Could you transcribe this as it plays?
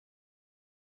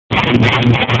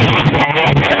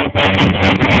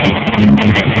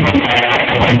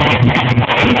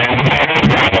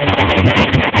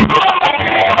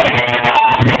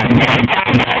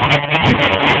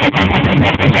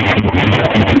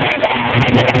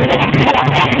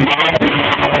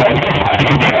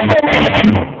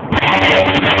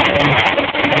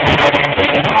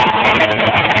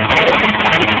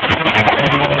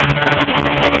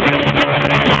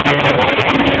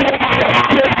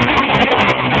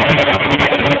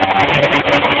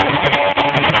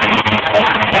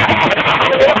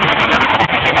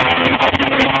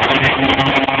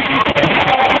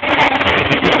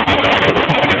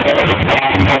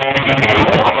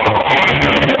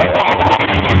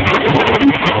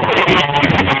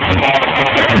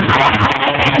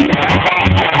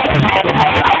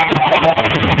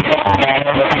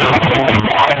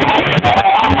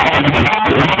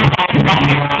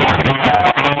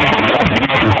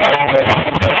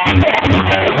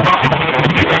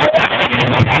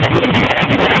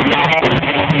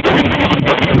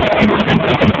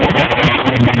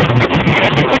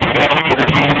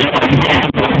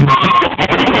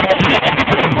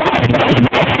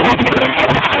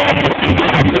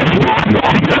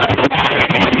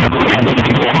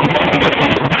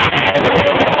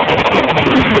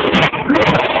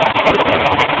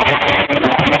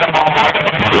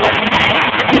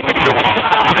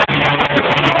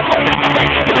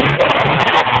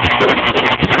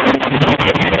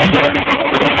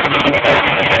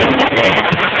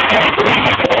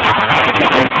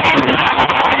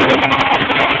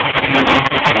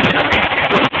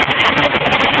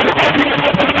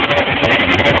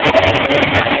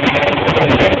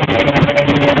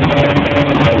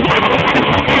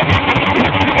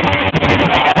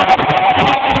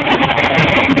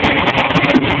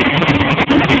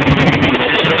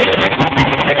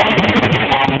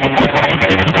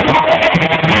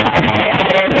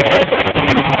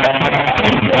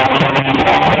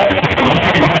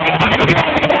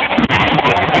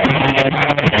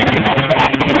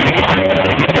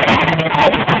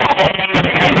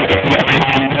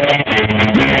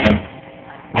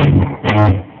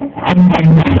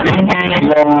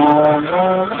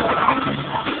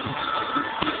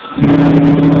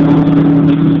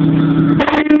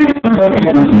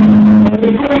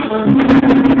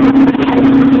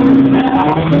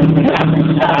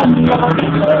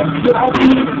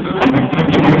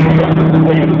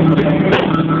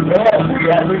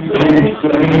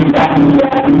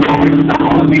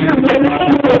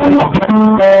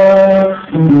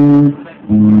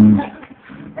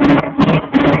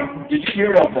Did you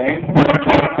hear that thing?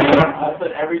 I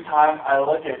said every time I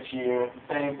look at you, it's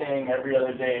the same thing every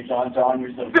other day. John,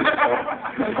 you're so beautiful.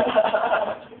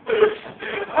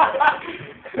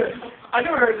 I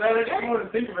never heard that. I didn't want to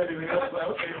think of anything else, but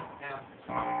okay. Yeah.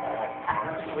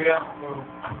 We got,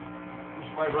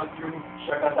 should I run through?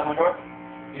 Shark outside my door?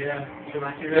 Yeah.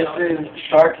 This is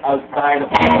Shark outside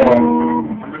of my door.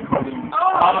 I'm recording.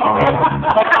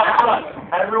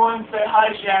 Everyone say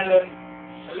hi, Shannon.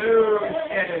 Hello,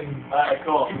 Shannon. Alright,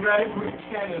 cool. You ride with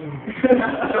Shannon.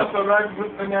 Just arrived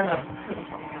with banana.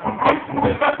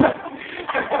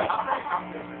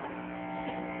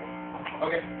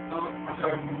 Okay, so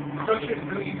structure is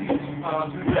really easy.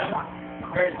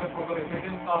 Very simple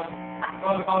decision.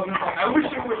 I wish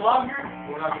it were longer.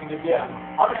 We're not going to do that.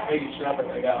 I'll just make you shut up as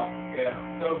I go. Yeah.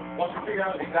 So once we figure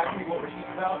out exactly what we're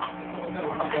speaking about, we'll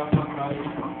come down and talk about it.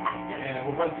 And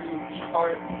we'll run through each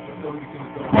part so we can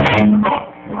go.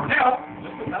 Now,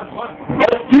 that's fun.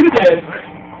 Let's do this.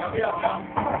 Help me out now.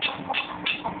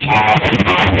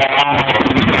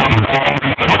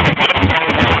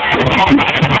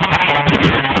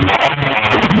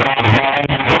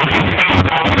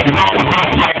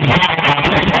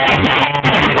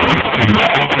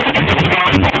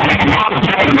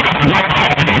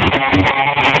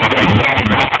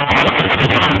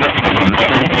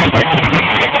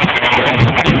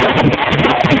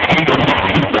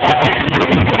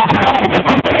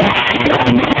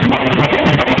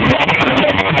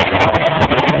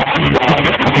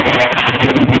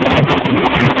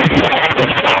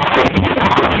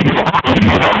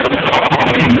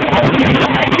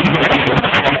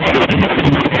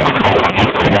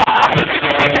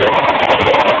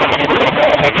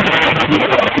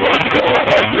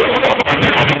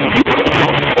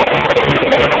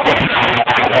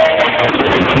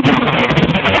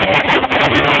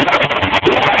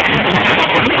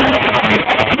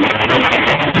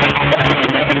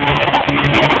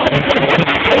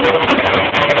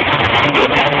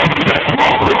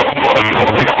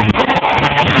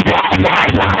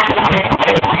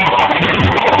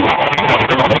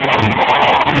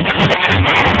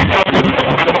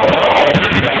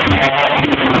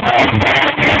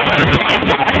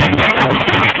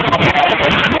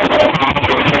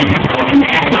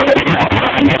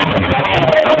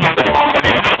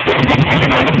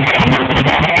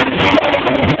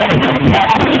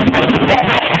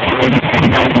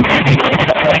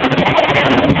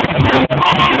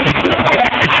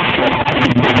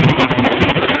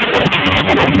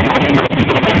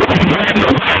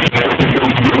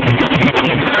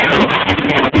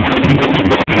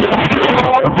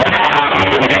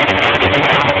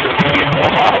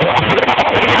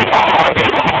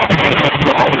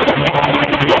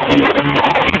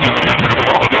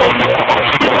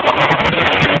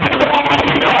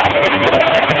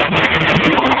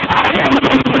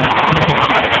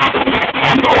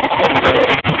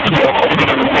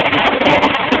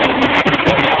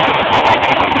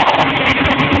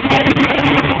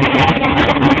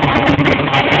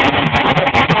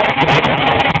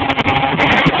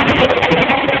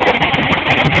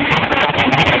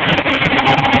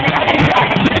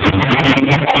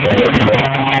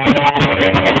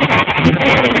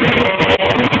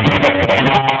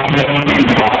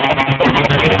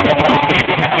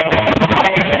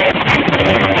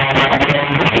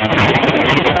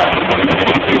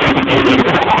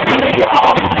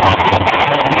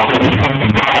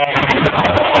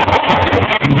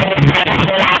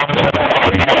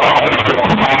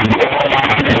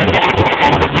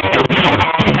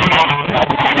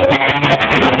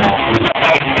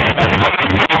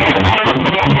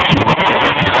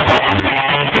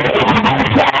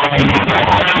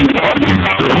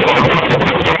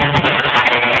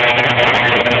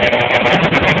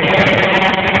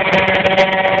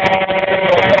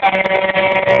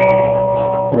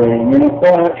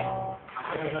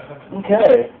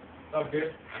 Okay. Oh,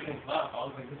 good. I didn't laugh. I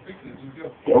was like, just fix it. You go.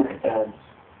 Dope ads.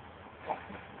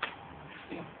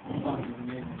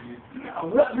 Now,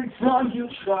 Now every time you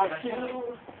try to,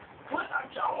 when I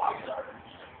go up there.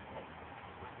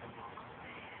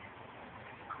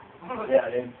 Yeah,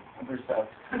 dude. Other stuff.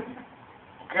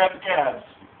 Grab the cabs.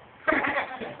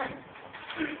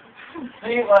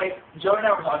 See, like, Joe and I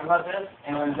were talking about this,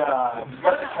 and grab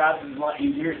the cabs is a lot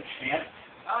easier to chant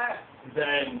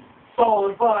than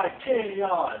followed by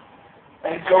chaos.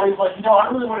 And Joey's like, you know, I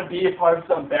don't really want to be a part of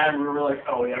something bad. We were like,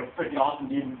 oh, yeah, freaking awesome,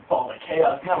 dude, followed by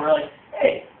chaos. Now we're like,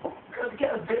 hey, grab the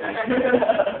cabs, bitch.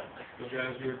 So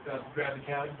guys, you're grab the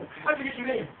cab. How'd you get your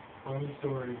name? Funny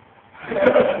story.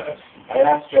 I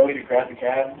asked Joey to grab the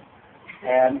cab,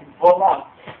 and voila.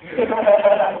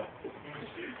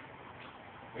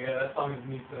 Yeah, that song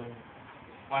needs some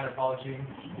minor polishing.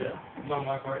 Yeah. It's on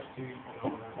my part too.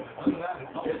 Other than that, it's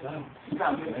all done. It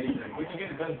sounds amazing. We can get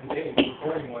it done today,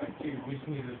 recording one too. We just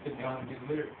need to sit down and get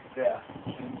the lyrics. Yeah.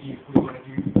 And see if we want to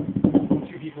do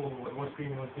two people, one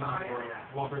screaming, one singing, or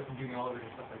one person doing all of it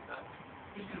and stuff like that.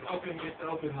 Just an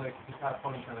open, like, just have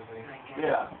fun kind of thing.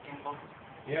 Yeah.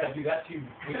 Yeah, do that too.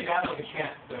 We can have like a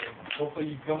chant, so hopefully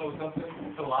you come up with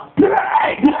something for the last. Yeah,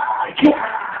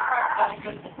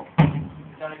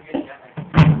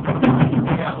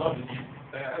 I love it.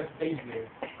 It stays there.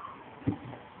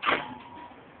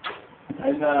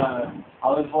 And I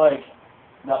was like,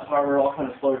 that part where it all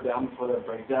kind of slowed down before that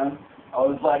breakdown. I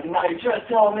was like, now you just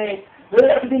tell me that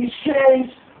everything's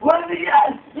changed. What is it?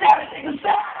 Everything's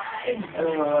the same. And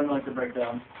then we went on like the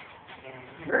breakdown.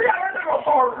 Everything's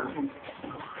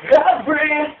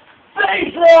the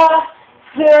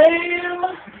same.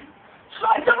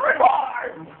 Like the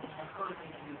reward.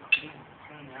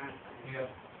 Yeah.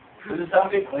 Does it sound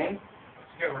good clean?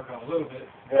 Just gotta work on a little bit.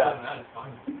 Yeah. Other than that, it's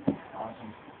fine.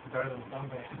 Awesome. Better than some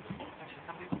bands.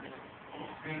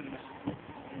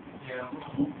 Yeah.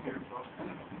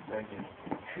 Thank you.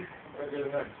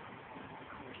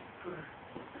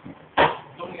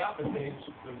 It's only out the page,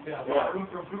 so yeah, room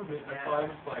for improvement. That's why I'm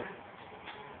just like,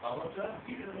 I love that.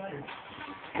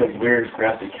 Because we're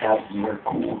graphic cabs and we're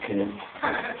cool kids.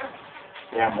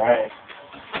 Damn right.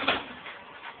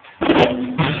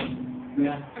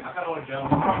 Yeah, I kind of want to jump.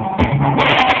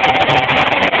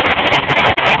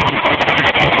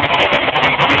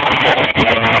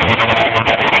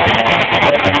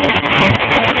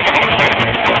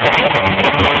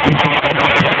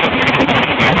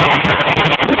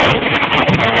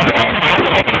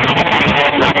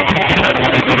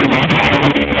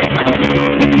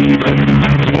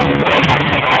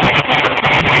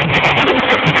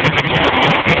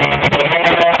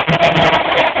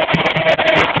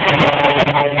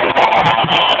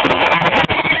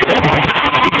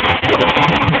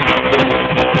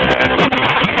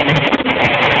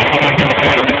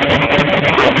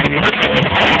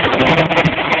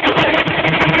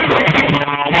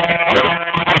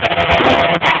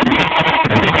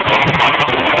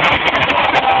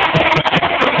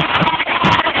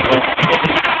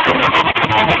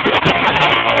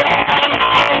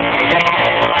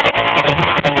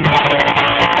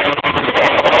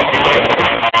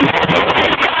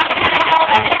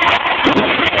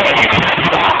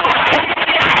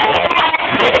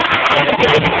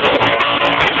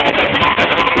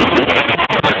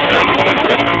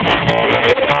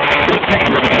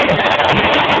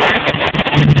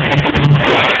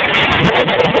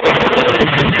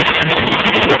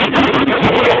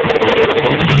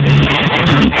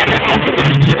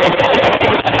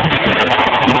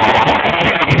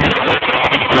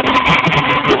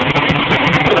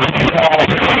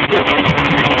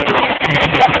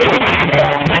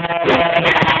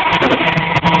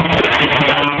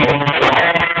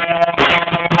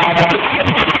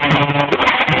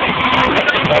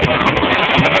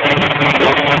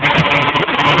 Bye.